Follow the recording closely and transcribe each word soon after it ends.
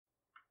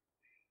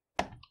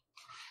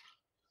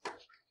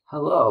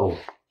Hello.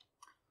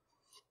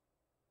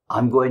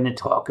 I'm going to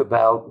talk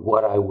about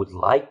what I would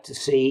like to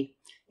see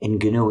in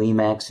GNU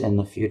Emacs in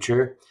the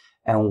future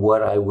and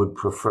what I would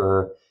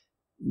prefer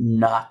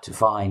not to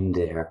find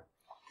there.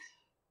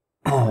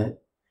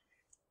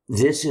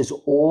 This is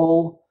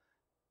all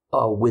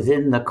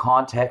within the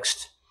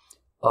context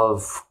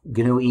of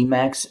GNU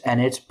Emacs and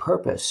its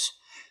purpose.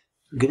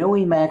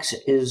 GNU Emacs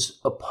is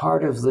a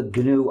part of the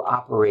GNU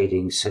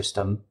operating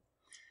system,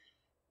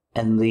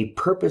 and the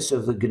purpose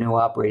of the GNU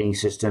operating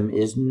system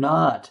is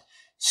not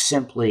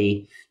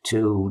simply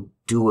to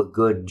do a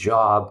good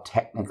job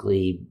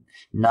technically,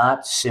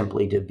 not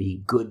simply to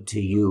be good to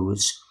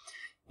use.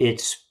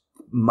 Its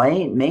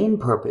main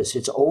purpose,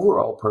 its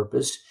overall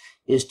purpose,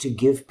 is to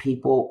give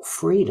people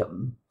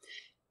freedom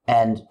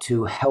and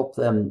to help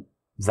them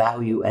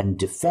value and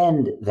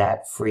defend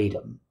that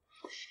freedom.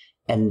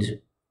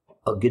 And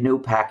a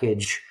GNU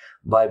package,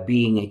 by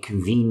being a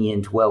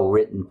convenient,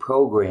 well-written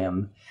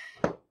program,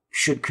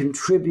 should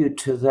contribute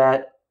to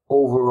that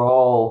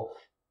overall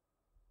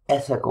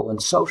ethical and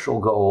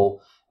social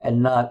goal,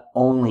 and not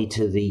only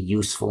to the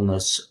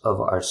usefulness of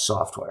our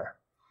software.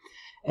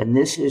 And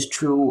this is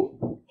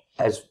true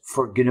as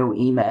for GNU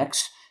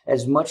Emacs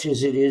as much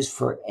as it is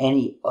for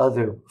any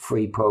other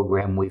free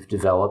program we've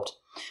developed.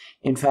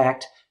 In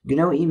fact,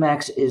 GNU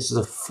Emacs is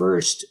the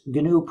first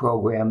GNU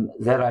program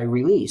that I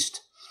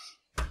released.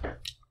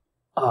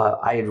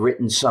 I had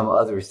written some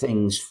other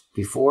things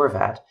before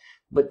that,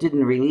 but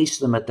didn't release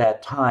them at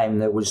that time.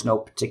 There was no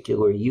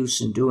particular use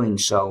in doing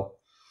so.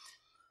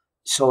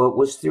 So it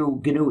was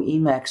through GNU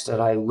Emacs that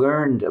I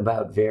learned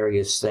about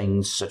various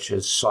things such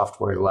as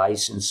software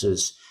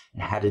licenses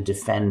and how to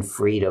defend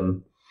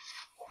freedom.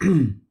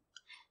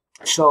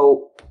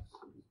 So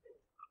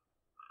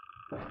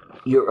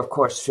you're, of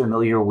course,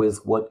 familiar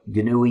with what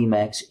GNU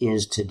Emacs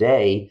is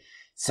today,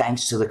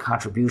 thanks to the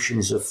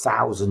contributions of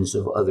thousands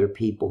of other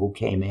people who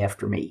came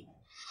after me.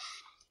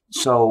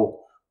 So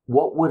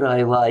what would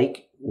I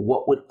like?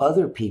 What would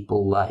other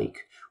people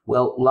like?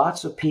 Well,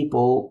 lots of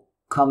people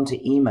come to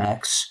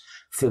Emacs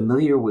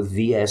familiar with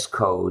VS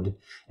Code,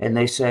 and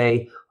they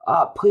say,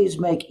 please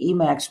make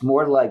Emacs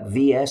more like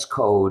VS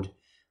Code.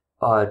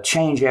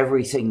 Change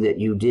everything that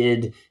you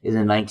did in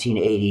the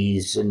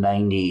 1980s and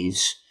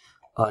 90s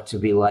to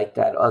be like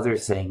that other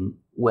thing.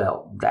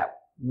 Well, that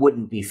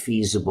wouldn't be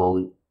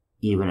feasible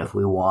even if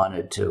we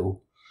wanted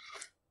to.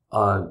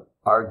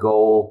 Our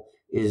goal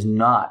is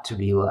not to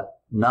be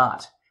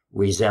not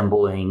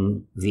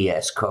resembling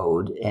VS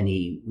Code.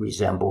 Any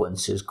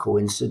resemblance is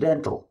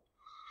coincidental.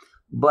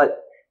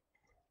 But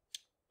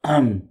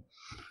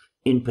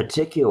in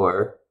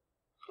particular,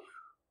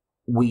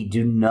 we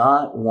do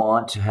not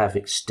want to have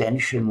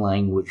extension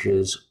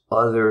languages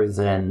other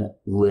than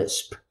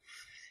Lisp.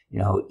 You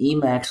know,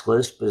 Emacs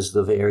Lisp is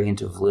the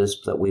variant of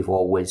Lisp that we've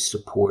always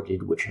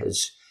supported, which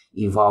has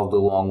evolved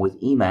along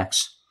with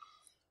Emacs.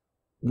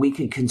 We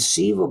could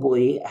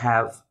conceivably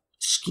have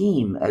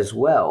Scheme as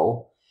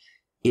well,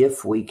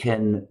 if we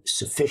can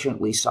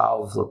sufficiently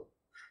solve the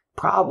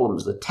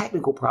problems, the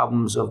technical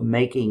problems of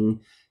making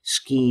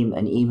Scheme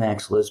and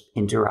Emacs Lisp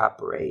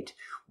interoperate.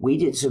 We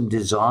did some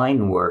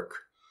design work.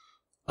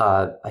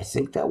 I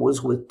think that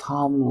was with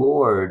Tom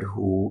Lord,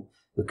 who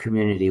the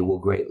community will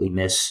greatly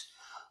miss.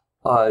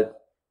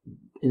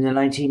 In the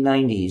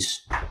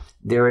 1990s,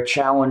 there are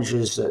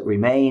challenges that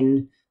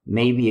remain.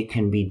 Maybe it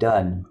can be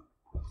done.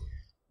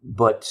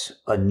 But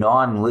a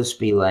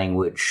non-Lispy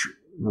language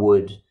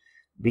would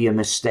be a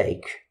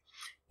mistake.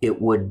 It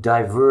would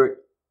divert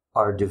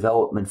our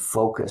development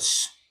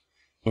focus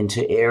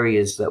into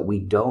areas that we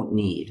don't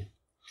need.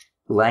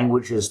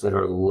 Languages that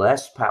are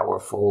less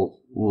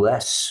powerful,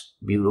 less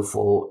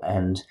beautiful,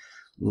 and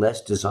less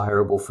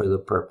desirable for the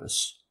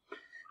purpose.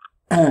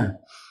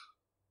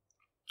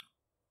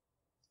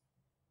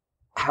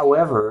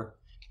 However,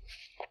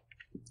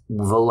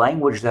 the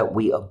language that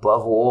we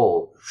above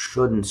all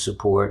shouldn't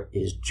support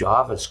is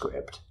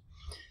JavaScript.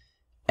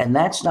 And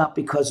that's not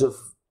because of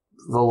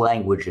the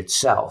language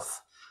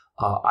itself.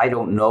 I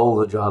don't know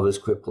the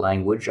JavaScript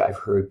language. I've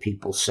heard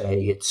people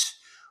say it's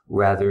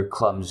rather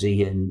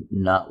clumsy and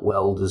not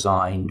well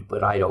designed,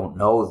 but I don't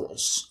know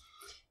this.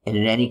 And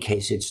in any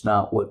case, it's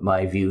not what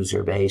my views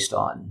are based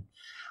on.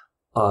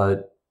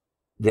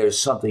 There's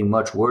something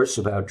much worse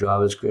about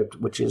JavaScript,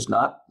 which is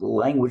not the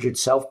language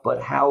itself,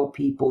 but how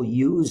people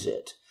use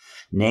it.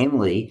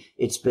 Namely,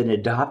 it's been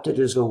adopted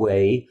as a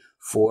way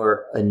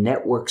for a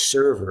network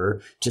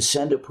server to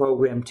send a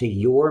program to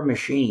your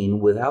machine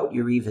without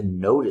you even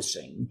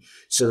noticing,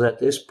 so that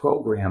this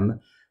program,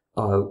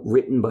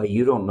 written by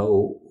you don't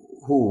know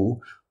who,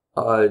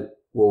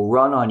 will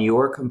run on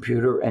your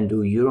computer and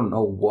do you don't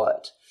know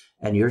what.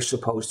 And you're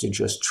supposed to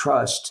just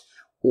trust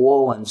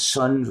all and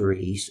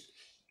sundry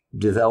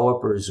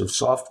developers of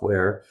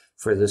software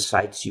for the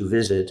sites you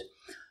visit,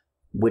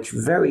 which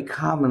very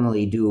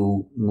commonly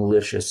do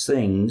malicious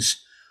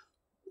things,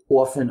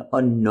 often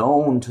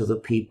unknown to the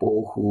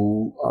people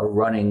who are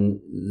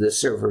running the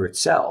server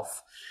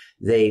itself.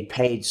 They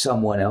paid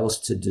someone else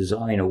to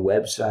design a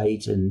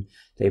website, and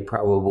They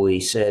probably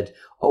said,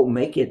 oh,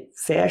 make it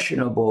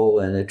fashionable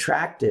and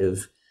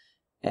attractive.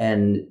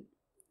 And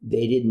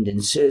they didn't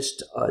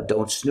insist,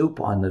 don't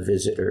snoop on the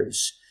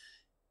visitors,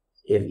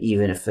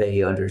 even if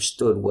they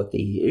understood what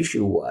the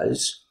issue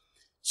was.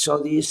 So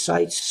these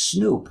sites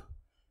snoop.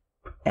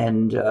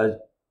 And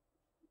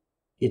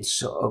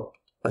it's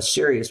a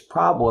serious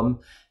problem.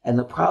 And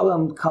the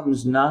problem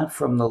comes not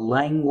from the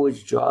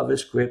language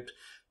JavaScript,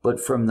 but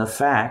from the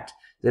fact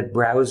that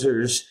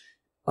browsers,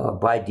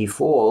 by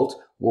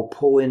default, will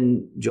pull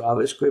in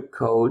JavaScript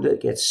code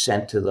that gets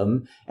sent to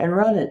them and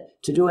run it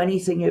to do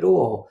anything at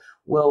all.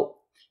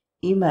 Well,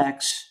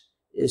 Emacs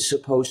is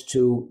supposed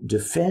to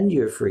defend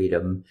your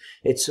freedom.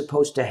 It's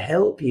supposed to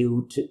help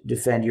you to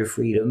defend your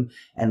freedom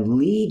and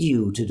lead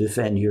you to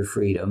defend your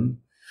freedom,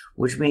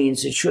 which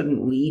means it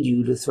shouldn't lead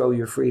you to throw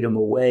your freedom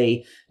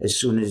away as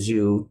soon as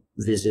you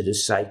visit a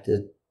site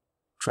that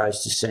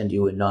tries to send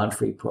you a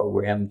non-free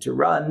program to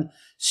run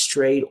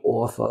straight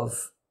off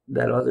of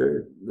that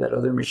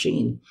other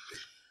machine.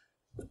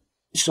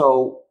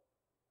 So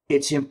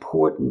it's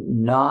important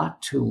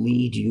not to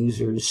lead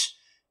users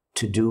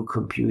to do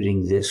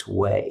computing this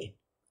way.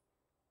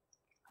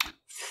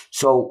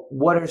 So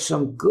what are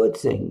some good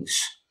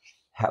things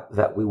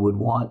that we would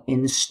want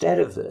instead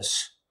of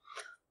this?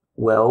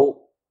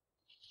 Well,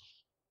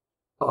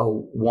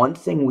 one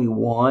thing we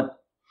want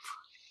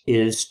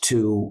is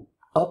to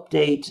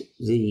update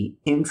the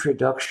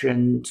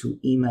Introduction to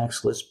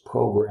Emacs Lisp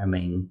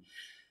Programming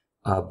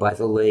by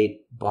the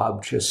late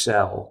Bob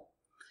Chasell.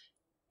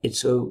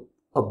 It's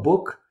a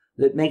book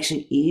that makes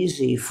it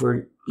easy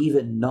for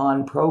even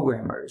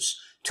non-programmers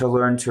to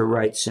learn to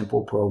write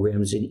simple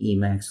programs in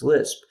Emacs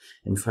Lisp,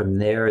 and from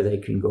there they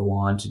can go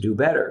on to do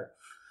better.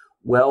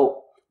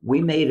 Well,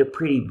 we made a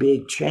pretty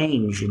big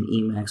change in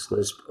Emacs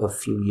Lisp a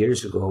few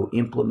years ago,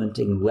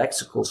 implementing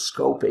lexical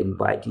scoping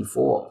by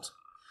default.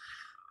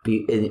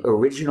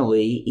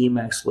 Originally,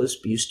 Emacs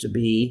Lisp used to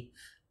be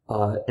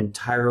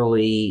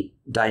entirely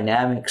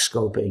dynamic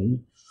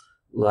scoping,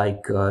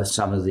 like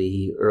some of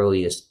the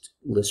earliest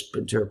Lisp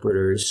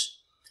interpreters.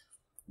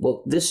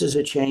 Well, this is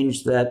a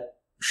change that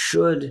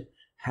should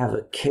have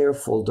a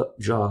careful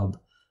job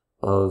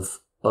of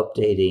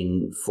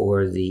updating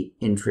for the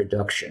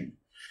introduction.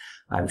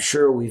 I'm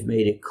sure we've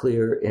made it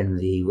clear in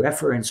the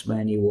reference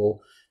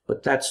manual,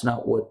 but that's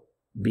not what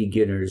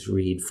beginners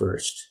read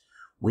first.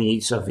 We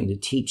need something to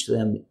teach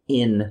them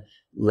in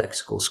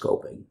lexical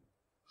scoping.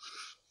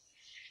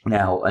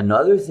 Now,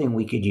 another thing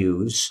we could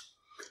use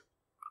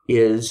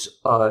is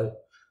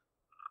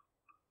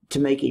to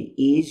make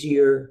it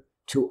easier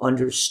to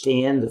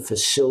understand the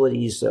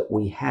facilities that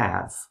we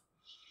have.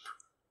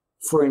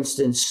 For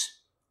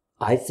instance,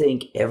 I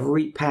think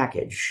every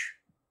package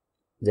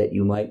that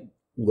you might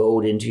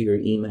load into your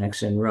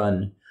Emacs and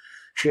run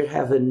should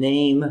have a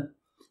name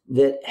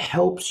that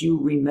helps you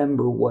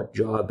remember what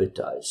job it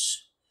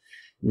does.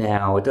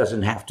 Now, it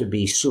doesn't have to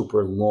be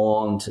super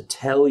long to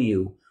tell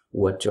you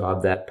what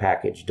job that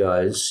package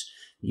does.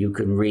 You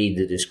can read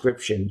the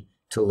description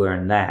to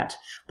learn that.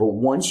 But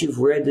once you've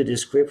read the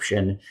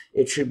description,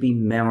 it should be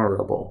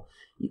memorable.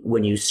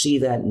 When you see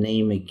that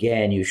name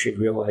again, you should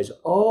realize,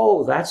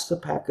 oh, that's the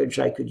package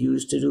I could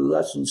use to do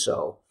thus and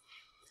so.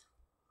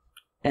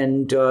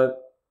 And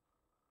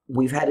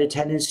we've had a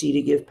tendency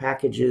to give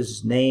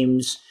packages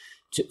names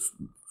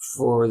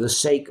for the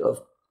sake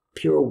of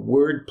pure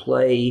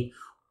wordplay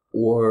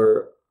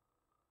or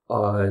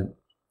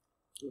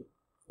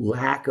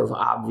lack of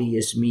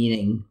obvious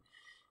meaning.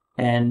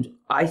 And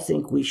I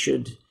think we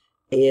should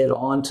add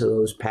on to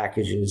those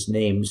packages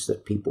names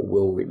that people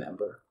will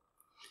remember.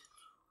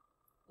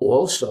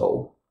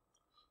 Also,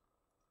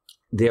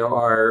 there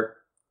are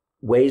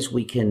ways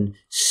we can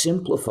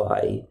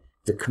simplify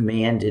the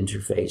command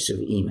interface of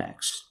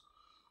Emacs.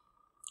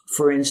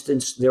 For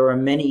instance, there are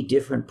many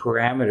different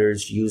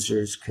parameters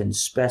users can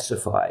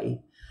specify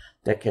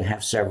that can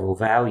have several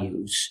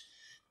values.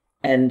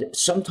 And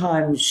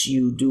sometimes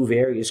you do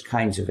various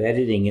kinds of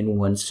editing in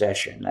one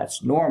session.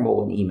 That's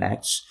normal in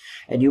Emacs.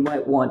 And you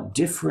might want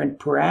different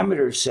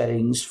parameter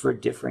settings for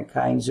different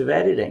kinds of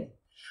editing.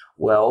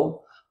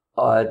 Well,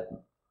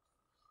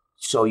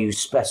 so you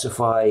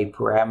specify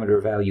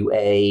parameter value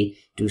A,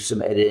 do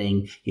some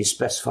editing. You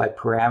specify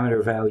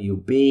parameter value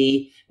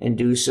B and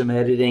do some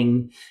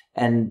editing.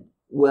 And,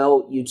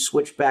 well, you'd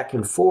switch back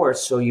and forth.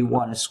 So you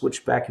want to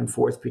switch back and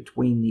forth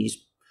between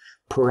these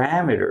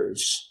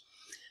parameters.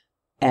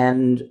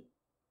 And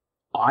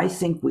I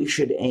think we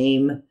should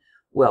aim,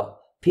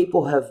 well,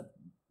 people have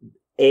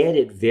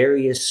added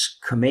various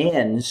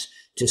commands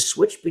to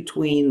switch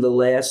between the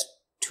last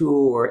 2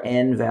 or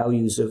n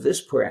values of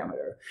this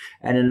parameter,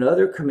 and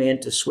another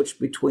command to switch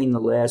between the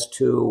last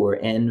 2 or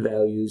n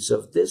values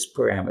of this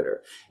parameter.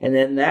 And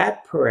then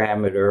that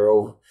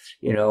parameter,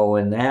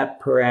 and that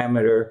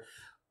parameter,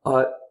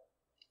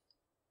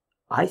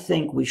 I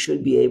think we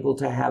should be able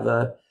to have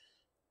a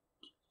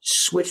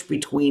switch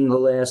between the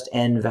last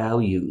n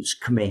values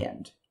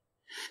command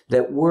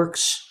that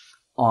works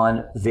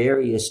on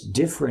various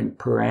different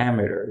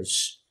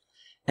parameters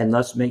and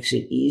thus makes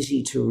it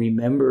easy to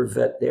remember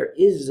that there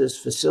is this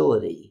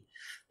facility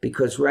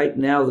because right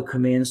now the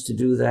commands to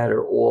do that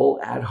are all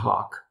ad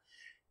hoc.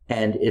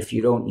 And if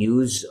you don't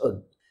use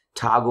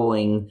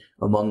toggling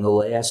among the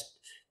last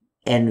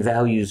n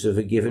values of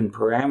a given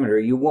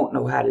parameter, you won't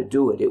know how to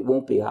do it. It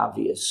won't be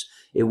obvious.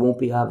 It won't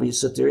be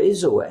obvious that there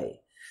is a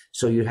way.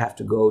 So you'd have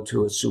to go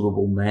to a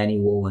suitable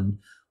manual and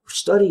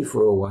study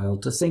for a while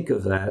to think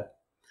of that.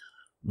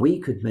 We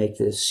could make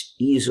this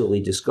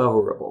easily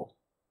discoverable.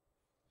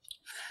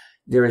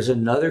 There is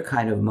another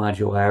kind of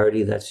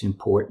modularity that's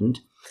important,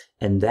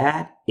 and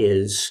that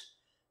is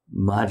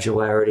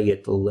modularity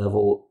at the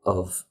level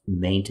of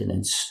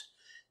maintenance.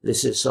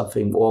 This is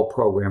something all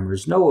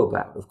programmers know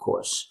about, of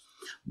course.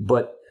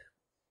 But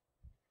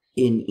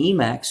in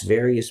Emacs,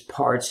 various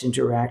parts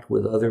interact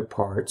with other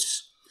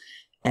parts,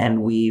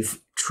 and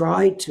we've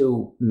tried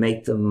to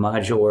make them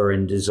modular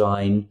in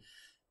design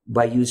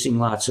by using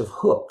lots of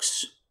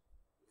hooks.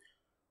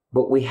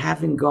 But we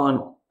haven't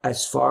gone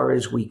as far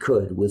as we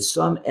could. With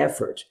some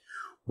effort,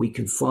 we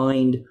could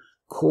find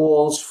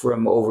calls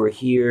from over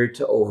here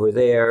to over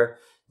there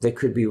that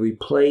could be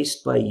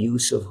replaced by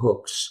use of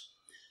hooks,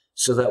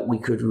 so that we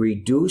could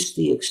reduce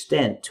the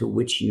extent to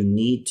which you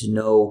need to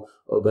know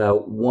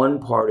about one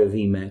part of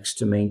Emacs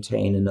to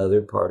maintain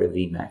another part of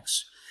Emacs.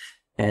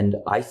 And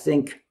I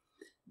think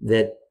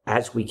that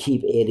as we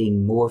keep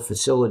adding more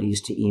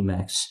facilities to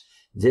Emacs,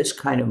 this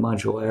kind of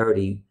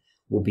modularity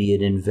will be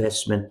an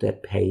investment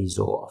that pays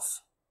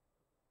off.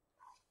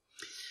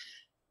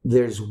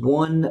 There's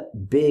one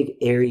big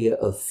area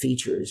of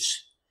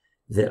features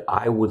that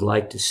I would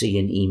like to see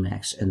in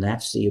Emacs, and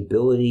that's the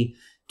ability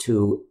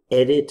to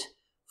edit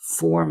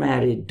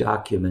formatted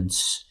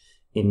documents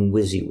in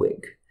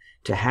WYSIWYG,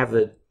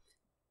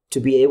 to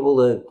be able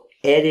to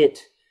edit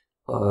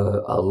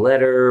a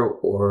letter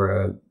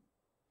or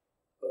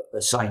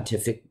a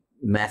scientific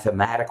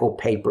mathematical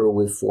paper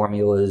with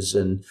formulas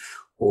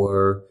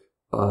or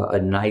a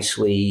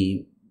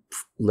nicely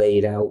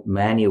laid out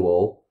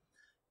manual,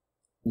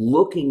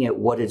 looking at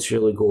what it's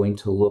really going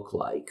to look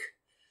like.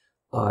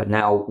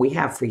 Now, we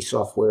have free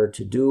software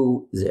to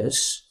do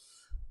this.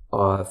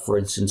 For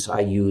instance,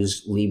 I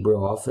use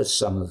LibreOffice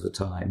some of the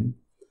time.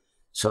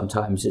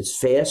 Sometimes it's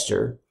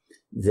faster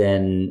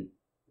than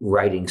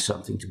writing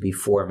something to be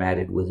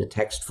formatted with a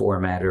text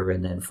formatter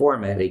and then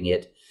formatting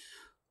it.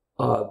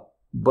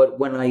 But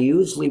when I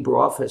use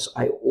LibreOffice,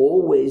 I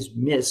always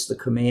miss the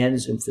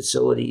commands and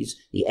facilities,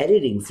 the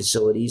editing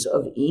facilities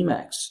of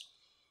Emacs.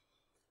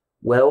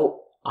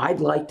 Well,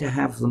 I'd like to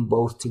have them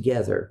both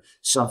together,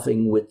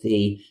 something with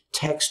the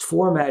text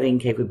formatting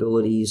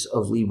capabilities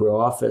of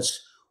LibreOffice,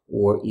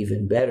 or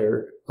even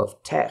better,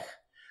 of Tech,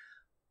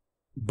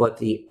 but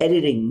the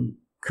editing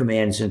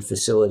commands and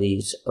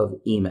facilities of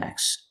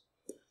Emacs.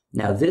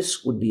 Now,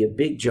 this would be a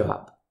big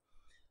job,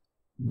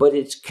 but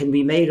it can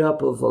be made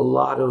up of a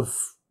lot of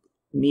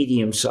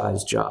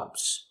medium-sized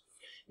jobs.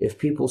 If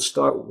people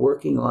start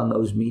working on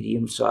those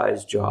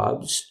medium-sized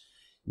jobs,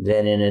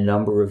 then in a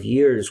number of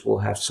years, we'll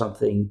have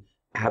something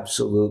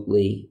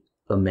absolutely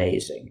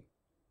amazing.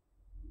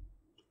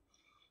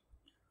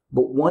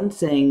 But one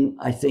thing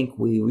I think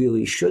we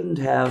really shouldn't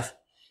have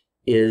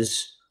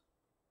is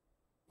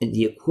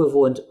the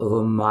equivalent of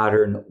a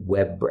modern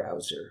web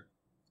browser.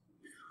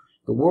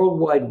 The World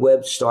Wide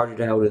Web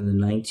started out in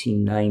the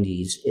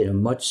 1990s in a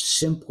much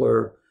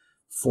simpler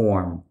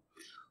form,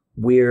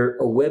 where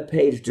a web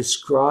page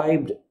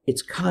described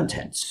its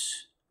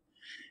contents,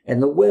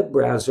 and the web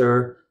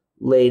browser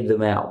laid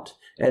them out,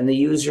 and the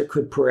user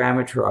could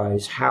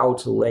parameterize how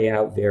to lay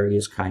out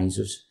various kinds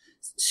of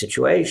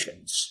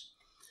situations.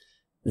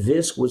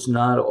 This was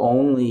not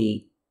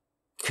only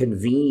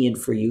convenient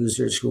for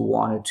users who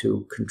wanted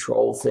to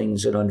control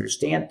things and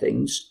understand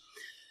things,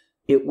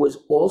 it was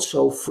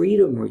also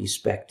freedom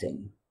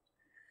respecting,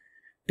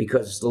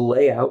 because the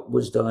layout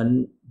was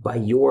done by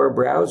your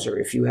browser.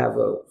 If you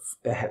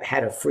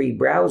had a free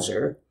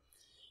browser,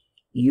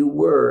 you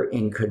were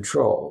in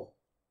control,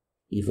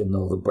 even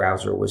though the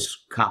browser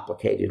was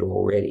complicated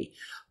already.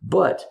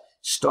 But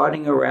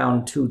starting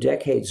around 2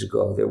 decades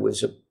ago, there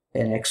was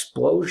an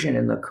explosion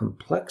in the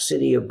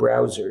complexity of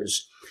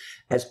browsers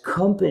as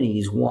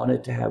companies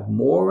wanted to have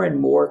more and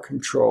more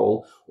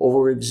control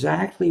over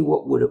exactly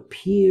what would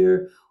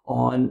appear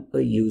on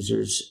a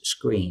user's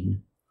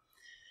screen.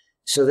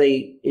 So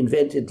they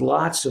invented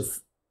lots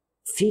of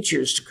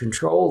features to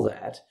control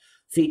that,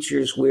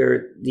 features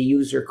where the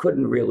user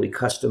couldn't really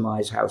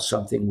customize how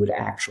something would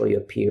actually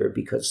appear,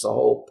 because the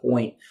whole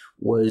point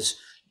was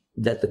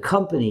that the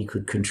company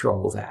could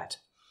control that.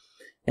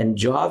 And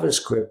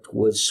JavaScript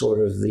was sort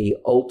of the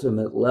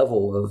ultimate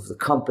level of the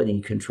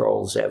company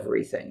controls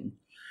everything.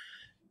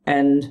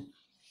 And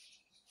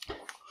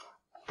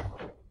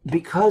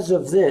because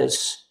of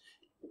this,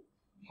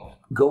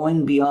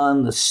 going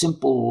beyond the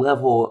simple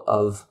level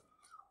of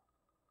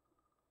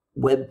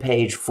web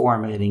page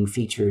formatting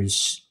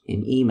features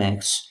in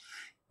Emacs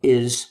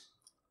is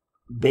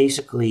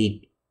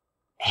basically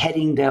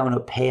heading down a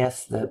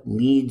path that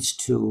leads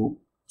to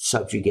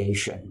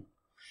subjugation.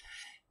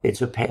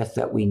 It's a path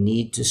that we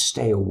need to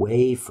stay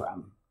away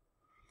from.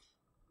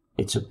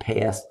 It's a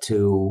path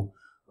to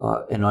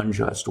an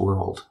unjust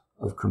world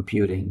of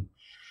computing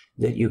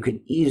that you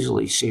can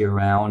easily see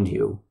around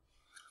you.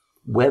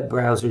 Web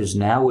browsers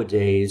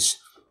nowadays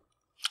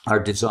are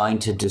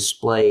designed to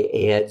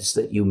display ads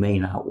that you may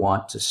not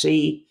want to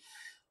see.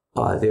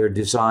 They're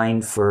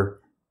designed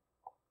for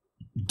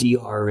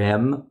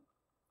DRM.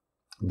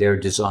 They're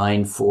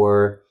designed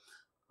for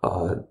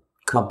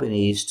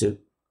companies to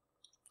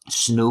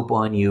snoop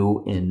on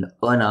you in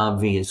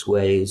unobvious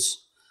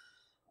ways.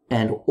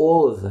 And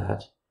all of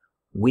that,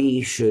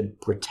 we should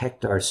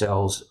protect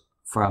ourselves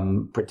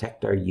from,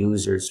 protect our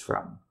users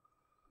from.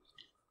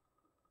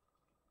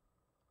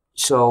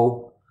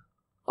 So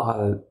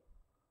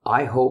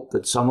I hope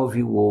that some of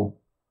you will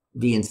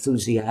be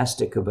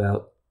enthusiastic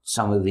about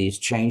some of these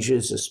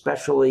changes,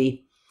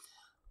 especially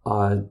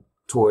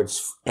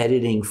towards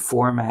editing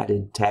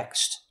formatted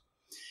text.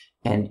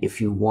 And if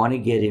you want to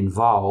get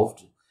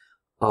involved,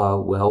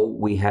 well,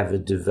 we have a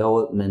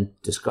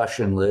development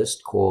discussion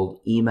list called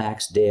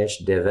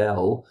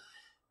Emacs-Devel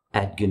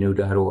at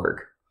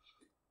GNU.org.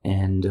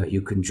 And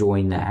you can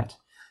join that.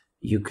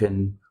 You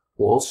can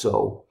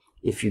also,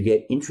 if you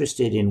get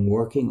interested in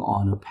working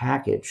on a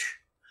package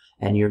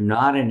and you're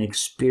not an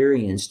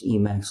experienced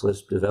Emacs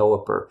Lisp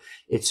developer,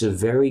 it's a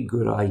very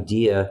good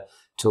idea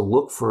to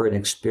look for an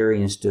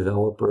experienced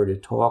developer to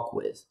talk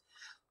with.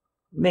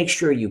 Make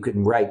sure you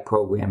can write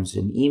programs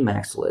in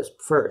Emacs Lisp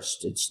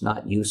first. It's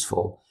not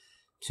useful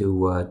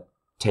to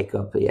take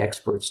up the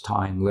expert's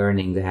time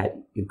learning that.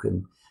 You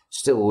can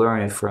still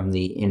learn it from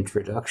the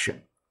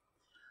introduction.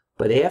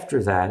 But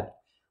after that,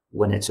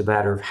 when it's a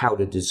matter of how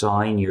to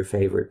design your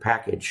favorite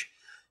package,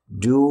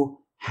 do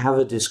have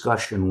a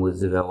discussion with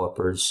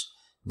developers.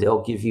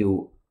 They'll give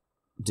you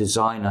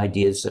design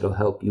ideas that'll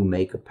help you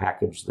make a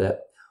package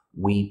that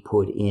we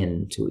put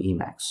into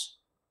Emacs.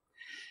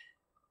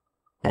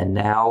 And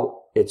now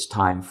it's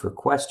time for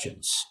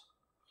questions.